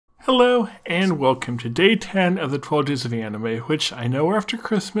Hello and welcome to day 10 of the 12 Days of Anime, which I know we're after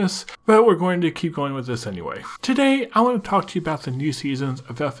Christmas, but we're going to keep going with this anyway. Today, I want to talk to you about the new seasons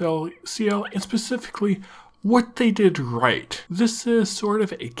of FLCL and specifically what they did right. This is sort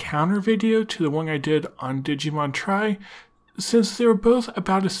of a counter video to the one I did on Digimon Tri, since they were both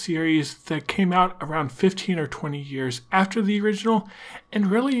about a series that came out around 15 or 20 years after the original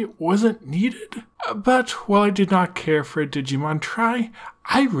and really wasn't needed. But while I did not care for Digimon Tri,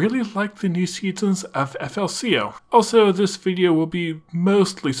 I really like the new seasons of FLCL. Also, this video will be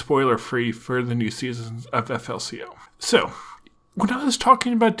mostly spoiler free for the new seasons of FLCL. So, when I was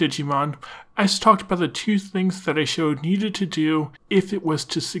talking about Digimon, I talked about the two things that a show needed to do if it was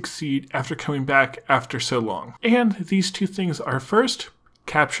to succeed after coming back after so long. And these two things are first,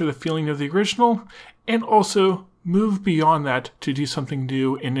 capture the feeling of the original, and also move beyond that to do something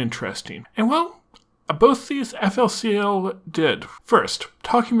new and interesting. And well, both these FLCL did. First,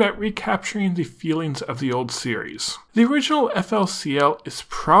 talking about recapturing the feelings of the old series. The original FLCL is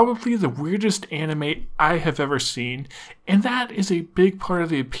probably the weirdest anime I have ever seen, and that is a big part of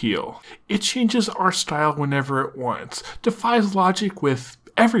the appeal. It changes our style whenever it wants, defies logic with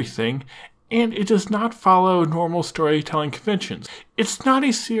everything, and it does not follow normal storytelling conventions. It's not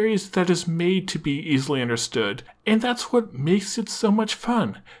a series that is made to be easily understood, and that's what makes it so much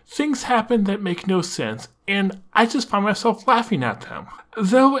fun. Things happen that make no sense, and I just find myself laughing at them.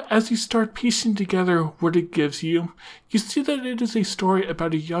 Though, as you start piecing together what it gives you, you see that it is a story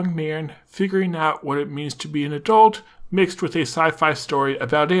about a young man figuring out what it means to be an adult, mixed with a sci-fi story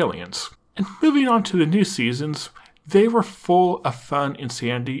about aliens. And moving on to the new seasons, they were full of fun and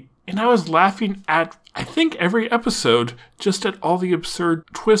sanity, and I was laughing at, I think, every episode, just at all the absurd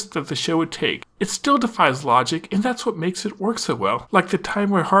twists that the show would take. It still defies logic, and that's what makes it work so well. Like the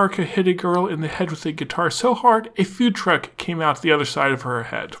time where Haruka hit a girl in the head with a guitar so hard, a food truck came out the other side of her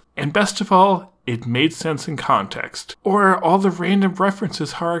head. And best of all, it made sense in context. Or all the random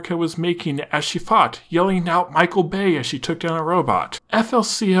references Haruka was making as she fought, yelling out Michael Bay as she took down a robot.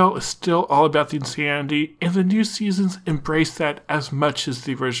 FLCL is still all about the insanity, and the new seasons embrace that as much as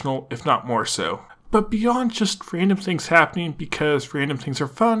the original, if not more so. But beyond just random things happening because random things are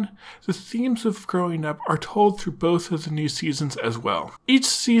fun, the themes of growing up are told through both of the new seasons as well. Each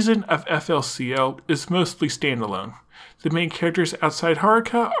season of FLCL is mostly standalone. The main characters outside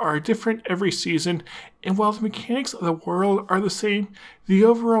Haruka are different every season, and while the mechanics of the world are the same, the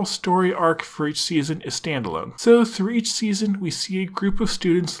overall story arc for each season is standalone. So through each season, we see a group of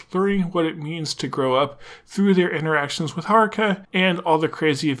students learning what it means to grow up through their interactions with Haruka and all the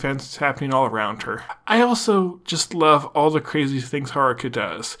crazy events happening all around her. I also just love all the crazy things Haruka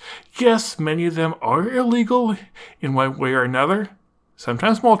does. Yes, many of them are illegal in one way or another,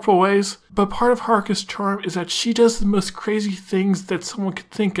 sometimes multiple ways, but part of Haruka's charm is that she does the most crazy things that someone could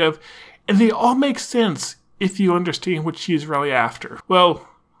think of, and they all make sense if you understand what she's really after. Well,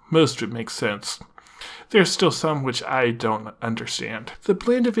 most of it makes sense. There's still some which I don't understand. The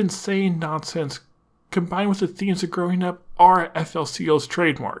blend of insane nonsense combined with the themes of growing up are FLCL's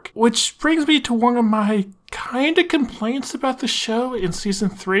trademark. Which brings me to one of my kinda complaints about the show in season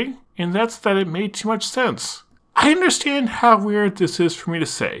 3, and that's that it made too much sense. I understand how weird this is for me to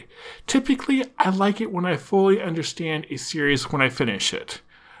say. Typically, I like it when I fully understand a series when I finish it.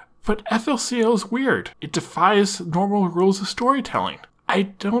 But FLCL is weird. It defies normal rules of storytelling. I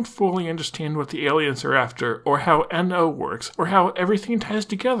don't fully understand what the aliens are after, or how NO works, or how everything ties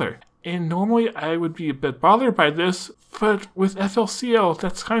together. And normally I would be a bit bothered by this, but with FLCL,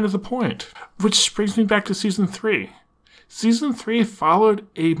 that's kind of the point. Which brings me back to season 3. Season 3 followed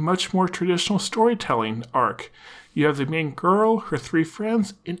a much more traditional storytelling arc. You have the main girl, her 3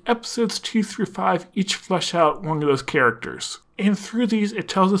 friends, and episodes 2 through 5 each flesh out one of those characters. And through these, it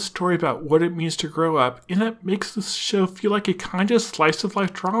tells a story about what it means to grow up, and that makes the show feel like a kind of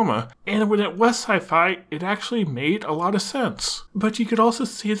slice-of-life drama. And when it was sci-fi, it actually made a lot of sense. But you could also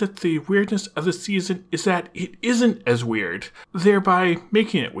see that the weirdness of the season is that it isn't as weird, thereby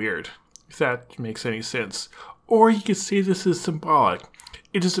making it weird, if that makes any sense. Or you could say this is symbolic.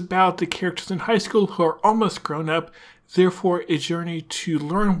 It is about the characters in high school who are almost grown up, therefore a journey to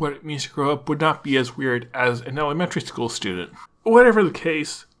learn what it means to grow up would not be as weird as an elementary school student. Whatever the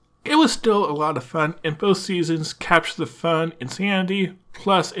case, it was still a lot of fun, and both seasons captured the fun, insanity,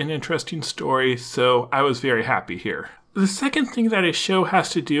 plus an interesting story, so I was very happy here. The second thing that a show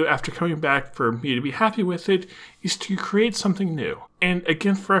has to do after coming back for me to be happy with it is to create something new. And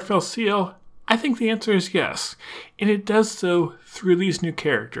again for FLCL, I think the answer is yes. and it does so through these new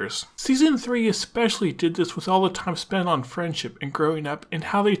characters. Season 3 especially did this with all the time spent on friendship and growing up and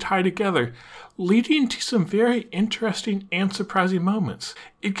how they tie together, leading to some very interesting and surprising moments.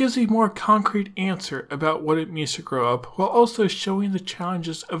 It gives a more concrete answer about what it means to grow up, while also showing the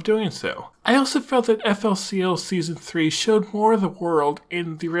challenges of doing so. I also felt that FLCL Season 3 showed more of the world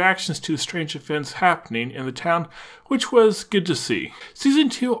and the reactions to strange events happening in the town, which was good to see. Season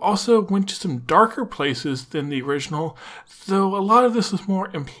 2 also went to some darker places than the original, though a lot of this was more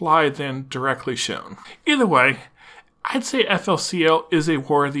implied than directly shown. Either way, I'd say FLCL is a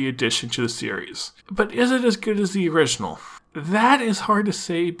worthy addition to the series. But is it as good as the original? That is hard to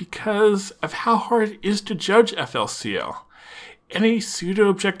say because of how hard it is to judge FLCL. Any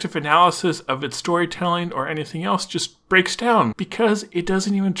pseudo-objective analysis of its storytelling or anything else just breaks down because it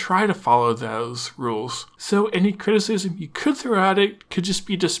doesn't even try to follow those rules. So any criticism you could throw at it could just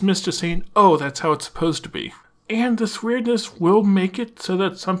be dismissed as saying, oh, that's how it's supposed to be. And this weirdness will make it so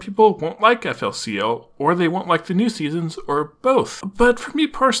that some people won't like FLCL, or they won't like the new seasons, or both. But for me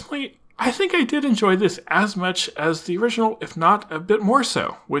personally, I think I did enjoy this as much as the original, if not a bit more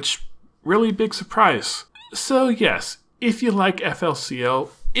so, which really big surprise. So yes, if you like FLCL,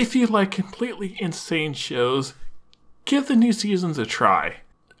 if you like completely insane shows, give the new seasons a try.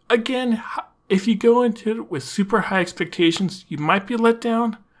 Again, if you go into it with super high expectations, you might be let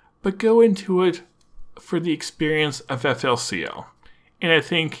down, but go into it for the experience of FLCL, and I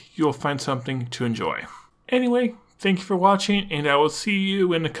think you'll find something to enjoy. Anyway, thank you for watching, and I will see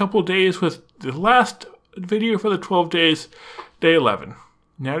you in a couple days with the last video for the 12 days, day 11.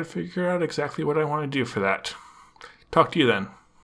 Now to figure out exactly what I want to do for that. Talk to you then.